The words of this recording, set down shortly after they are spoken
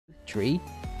3.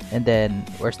 And then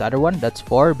where's the other one? That's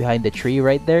 4 behind the tree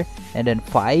right there. And then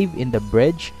 5 in the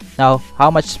bridge. Now,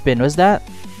 how much spin was that?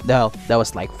 No, that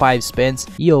was like 5 spins.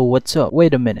 Yo, what's up?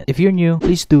 Wait a minute. If you're new,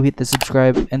 please do hit the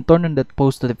subscribe and turn on that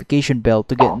post notification bell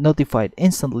to get notified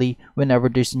instantly whenever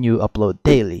there's a new upload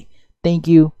daily. Thank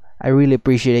you. I really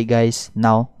appreciate it, guys.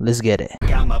 Now, let's get it.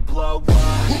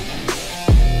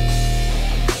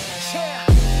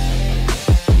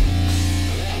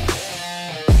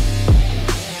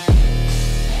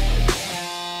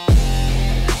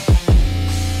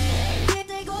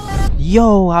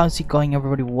 Yo, how's it going,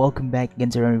 everybody? Welcome back again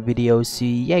to another video. So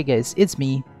yeah guys, it's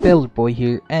me, Boy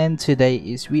here, and today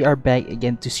we are back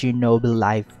again to Shinobi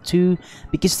Live 2,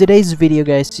 because today's video,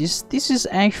 guys, this is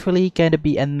actually gonna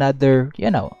be another,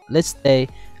 let's say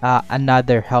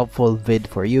another helpful vid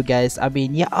for you guys. I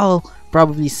mean, yeah, I'll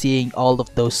probably seeing all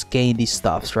of those candy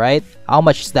stuffs, right? How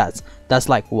much is that? That's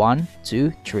like 1,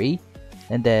 2, 3,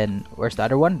 and then where's the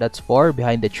other one? That's 4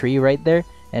 behind the tree right there.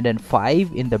 And then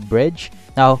 5 in the bridge.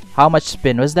 Now, how much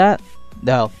spin was that?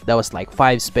 No, that was like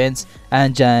 5 spins.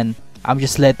 And then I'm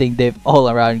just letting them all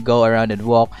around go around and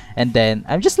walk, and then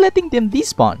I'm just letting them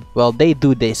despawn. Well, they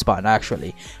do despawn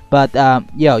actually, but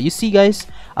yo, you see guys,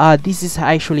 this is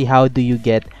actually how do you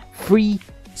get free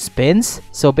spins.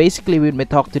 So basically, when we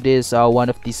talk to this one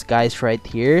of these guys right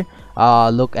here,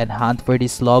 look and hunt for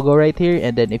this logo right here,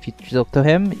 and then if you talk to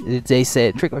him, they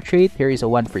say trick or treat, here is a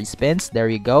 1 free spins. There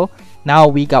you go. Now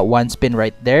we got 1 spin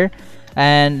right there,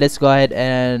 and let's go ahead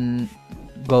and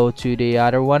go to the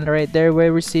other one right there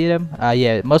where we see them.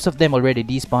 Yeah, most of them already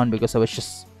despawned because I was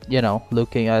just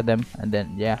looking at them, and then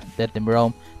yeah, let them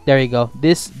roam. There you go.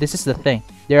 This is the thing,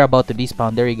 they're about to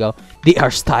despawn. There you go. They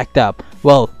are stacked up.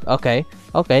 Well, okay,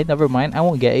 never mind, I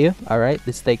won't get you. All right,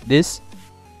 let's take this.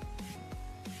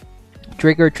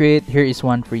 Trick or treat, here is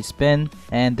 1 free spin,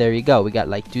 and there you go. We got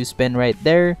like 2 spin right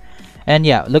there, and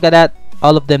yeah, look at that,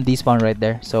 all of them despawn right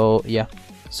there. So yeah,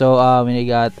 so we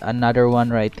got another one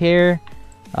right here.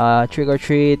 Trick or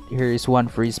treat, here is 1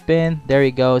 free spin. There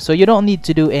you go. So you don't need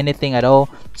to do anything at all.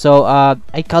 So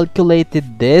I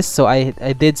calculated this, so I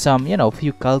did some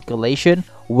few calculation.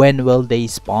 When will they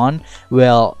spawn?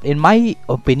 Well, in my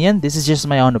opinion, this is just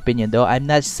my own opinion though, I'm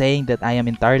not saying that I am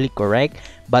entirely correct,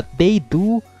 but they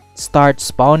do start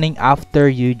spawning after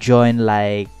you join,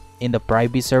 like in the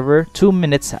private server. 2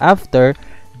 minutes after,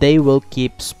 they will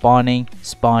keep spawning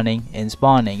and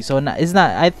spawning. So it's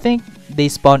not, I think they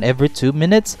spawn every 2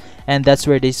 minutes, and that's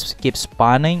where they keep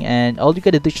spawning, and all you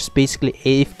gotta do is just basically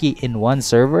AFK in one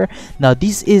server. Now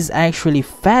this is actually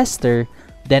faster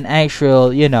than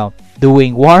actual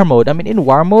doing war mode. I mean, in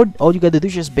war mode, all you gotta do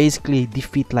is just basically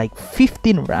defeat like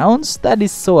 15 rounds. That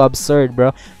is so absurd,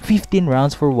 bro. 15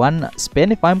 rounds for 1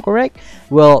 spin, if I'm correct.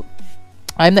 Well,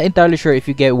 I'm not entirely sure if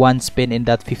you get 1 spin in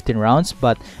that 15 rounds,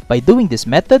 but by doing this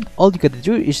method, all you gotta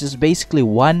do is just basically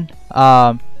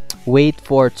wait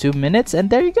for 2 minutes, and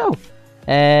there you go.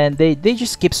 And they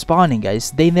just keep spawning,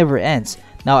 guys. They never ends.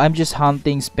 Now I'm just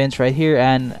hunting spins right here,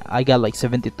 and I got like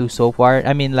 72 so far.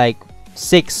 I mean, like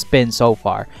 6 spins so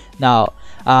far. Now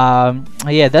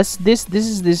yeah, this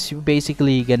is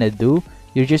basically gonna do.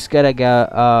 You're just gonna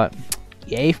go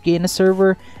AFK in a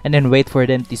server and then wait for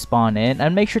them to spawn in,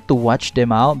 and make sure to watch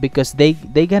them out, because they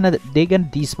gonna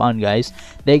despawn, guys.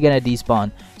 They're gonna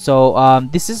despawn. So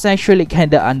this is actually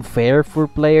kind of unfair for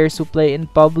players who play in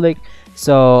public.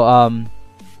 So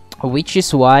which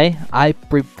is why I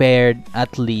prepared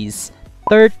at least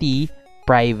 30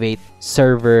 private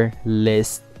server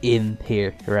lists in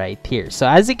here, right here. So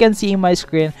as you can see in my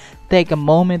screen, take a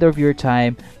moment of your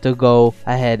time to go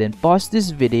ahead and pause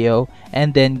this video,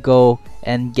 and then go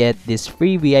and get this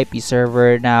free VIP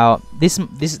server. Now this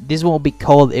won't be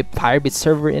called a private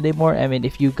server anymore. I mean,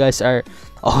 if you guys are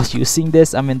all using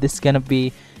this, I mean, this is gonna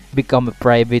become a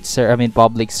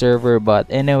public server. But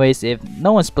anyways, if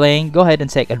no one's playing, go ahead and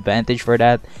take advantage for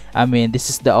that. I mean, this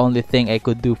is the only thing I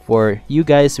could do for you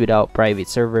guys without private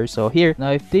server. So here,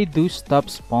 now if they do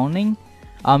stop spawning,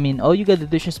 I mean, all you gotta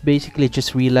do is just basically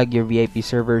just relog your VIP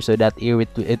server so that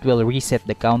it will reset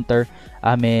the counter.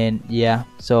 I mean, yeah.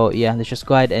 So yeah, let's just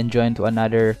go ahead and join to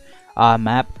another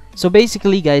map. So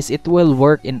basically, guys, it will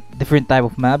work in different type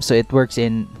of maps. So it works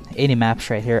in any maps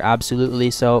right here,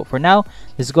 absolutely. So for now,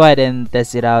 let's go ahead and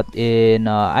test it out in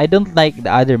I don't like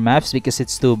the other maps because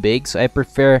it's too big. So I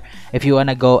prefer, if you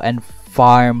wanna go and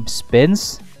farm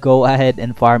spins, go ahead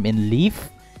and farm in Leaf,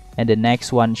 and the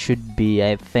next one should be,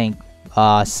 I think,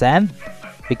 Sand,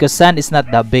 because Sand is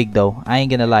not that big though. I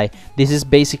ain't gonna lie, this is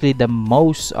basically the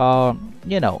most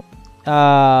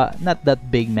not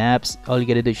that big maps. All you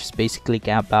gotta do is just basically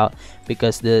camp out,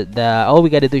 because the all we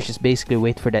gotta do is just basically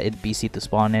wait for the NPC to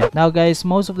spawn in. Now guys,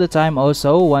 most of the time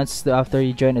also, after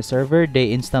you join a server,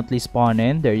 they instantly spawn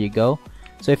in. There you go.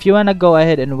 So if you wanna go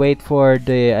ahead and wait for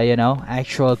the you know,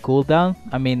 actual cooldown,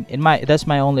 I mean, that's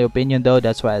my only opinion though,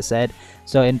 that's what I said.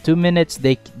 So in 2 minutes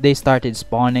they started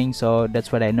spawning, so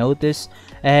that's what I noticed.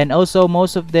 And also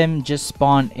most of them just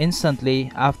spawn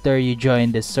instantly after you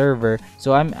join the server.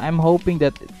 So I'm hoping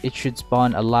that it should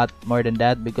spawn a lot more than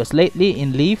that, because lately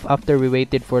in Leaf, after we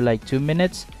waited for like 2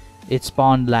 minutes, it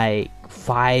spawned like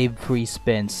 5 free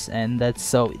spins, and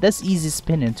that's easy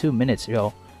spin in 2 minutes,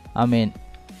 yo. I mean,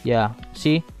 yeah,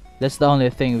 see, that's the only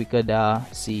thing we could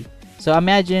see. So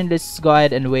imagine, let's go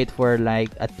ahead and wait for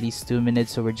like at least 2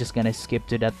 minutes. So we're just gonna skip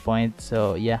to that point.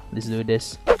 So yeah, let's do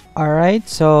this. Alright,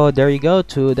 so there you go.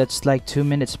 That's like 2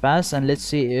 minutes past, and let's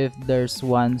see if there's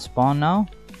one spawn now.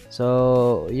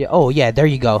 So yeah, oh yeah, there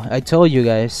you go. I told you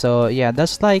guys. So yeah,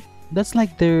 that's like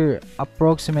their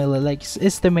approximately like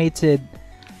estimated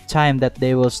time that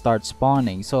they will start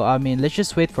spawning. So I mean, let's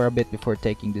just wait for a bit before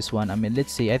taking this one. I mean,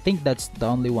 let's see. I think that's the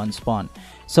only one spawn.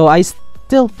 So I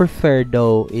still prefer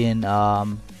though in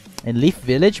Leaf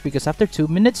Village, because after 2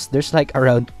 minutes there's like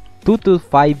around 2 to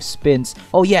 5 spins.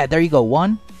 Oh yeah, there you go.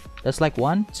 One, that's like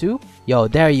 1, 2. Yo,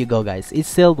 there you go guys, it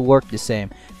still worked the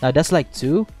same. Now that's like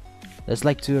 2, that's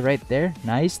like 2 right there.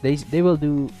 Nice. They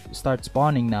will start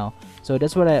spawning now. So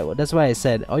that's why I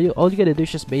said all you gotta do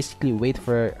is just basically wait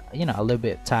for, you know, a little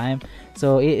bit of time.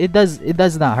 So it does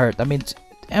not hurt. I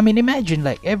mean, imagine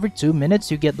like every 2 minutes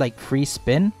you get like free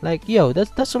spin. Like, yo,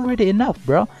 that's already enough,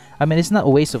 bro. I mean, it's not a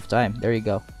waste of time. There you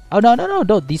go. Oh no,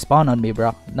 don't despawn on me,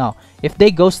 bro. No, if they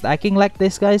go stacking like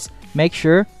this, guys, make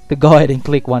sure to go ahead and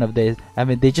click one of these. I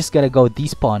mean, they just gotta go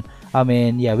despawn. I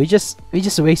mean, yeah, we just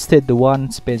wasted the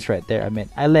 1 spins right there. I mean,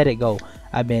 I let it go.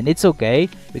 I mean, it's okay,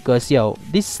 because yo,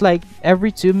 this is like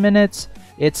every 2 minutes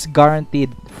it's guaranteed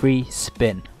free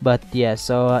spin. But yeah,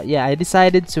 so yeah, I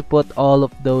decided to put all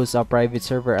of those private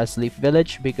server as Leaf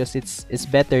Village, because it's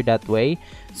better that way.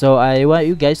 So I want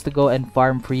you guys to go and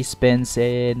farm free spins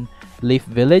in Leaf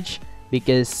Village,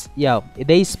 because yeah,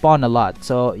 they spawn a lot.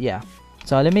 So yeah,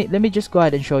 so let me just go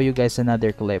ahead and show you guys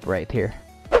another clip right here.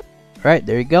 Right,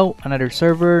 there you go, another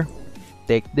server.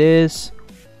 Take this.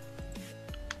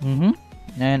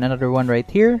 And another one right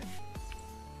here.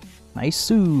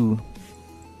 Nice.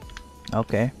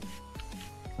 Okay.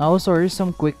 Also, here's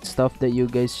some quick stuff that you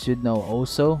guys should know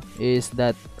also, is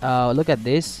that look at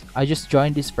this. I just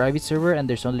joined this private server and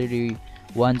there's only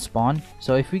 1 spawn.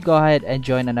 So if we go ahead and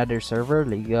join another server,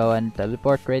 let's go and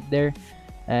teleport right there.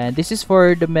 And this is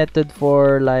for the method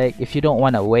for like if you don't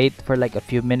want to wait for like a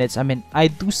few minutes. I mean, I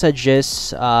do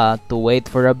suggest to wait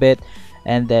for a bit,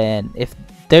 and then if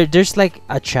there's like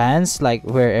a chance like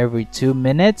where every 2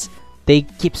 minutes they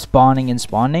keep spawning and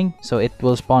spawning, so it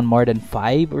will spawn more than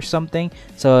 5 or something.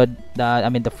 So I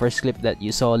mean, the first clip that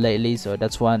you saw lately, so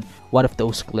that's one of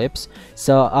those clips.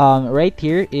 So right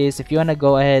here is if you want to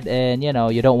go ahead and, you know,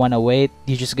 you don't want to wait,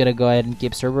 you just gonna go ahead and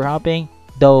keep server hopping,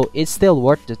 though it's still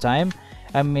worth the time.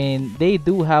 I mean, they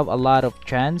do have a lot of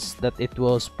chance that it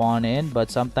will spawn in,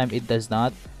 but sometimes it does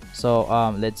not. So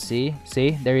let's see,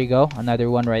 there you go, another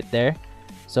one right there.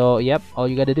 So yep, all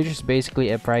you gotta do is just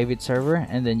basically a private server,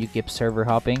 and then you keep server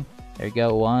hopping. There you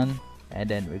go, 1, and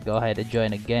then we go ahead and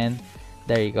join again.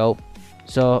 There you go.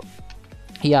 So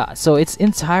yeah, so it's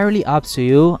entirely up to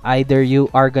you. Either you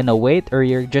are gonna wait, or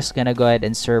you're just gonna go ahead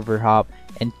and server hop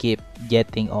and keep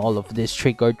getting all of these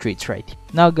trick or treats right here.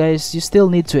 Now guys, you still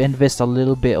need to invest a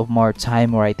little bit of more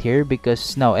time right here,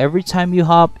 because now every time you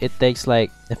hop it takes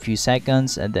like a few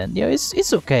seconds, and then yeah,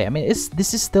 it's okay. I mean,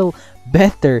 this is still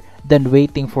better than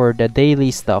waiting for the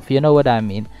daily stuff, you know what I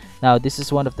mean. Now this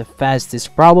is one of the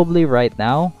fastest, probably right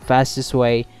now, fastest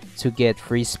way to get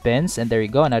free spins. And there you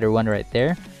go, another one right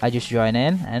there. I just joined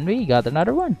in and we got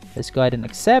another one. Let's go ahead and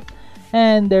accept,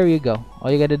 and there you go.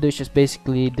 All you gotta do is just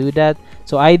basically do that.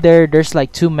 So either there's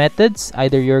like 2 methods,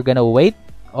 either you're gonna wait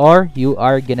or you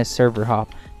are gonna server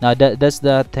hop. Now that's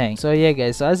the thing. So yeah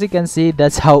guys, so as you can see,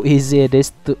 that's how easy it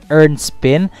is to earn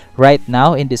spin right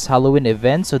now in this Halloween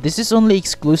event. So this is only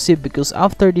exclusive because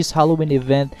after this Halloween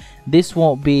event, this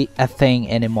won't be a thing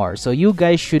anymore. So you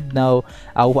guys should know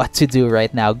what to do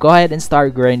right now. Go ahead and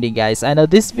start grinding, guys. I know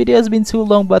this video has been too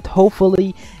long, but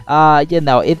hopefully you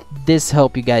know, this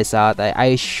help you guys out.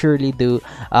 I surely do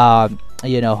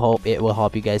you know, hope it will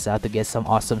help you guys out to get some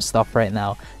awesome stuff right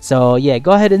now. So yeah,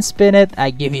 go ahead and spin it.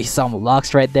 I give you some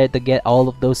locks right there to get all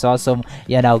of those awesome,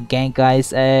 you know, gank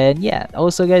guys. And yeah,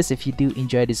 also guys, if you do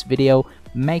enjoy this video,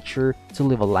 make sure to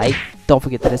leave a like, don't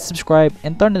forget to subscribe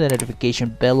and turn the notification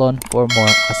bell on for more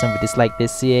awesome videos like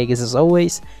this. See you guys, as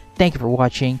always, thank you for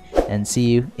watching and see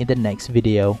you in the next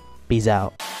video. Peace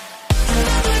out.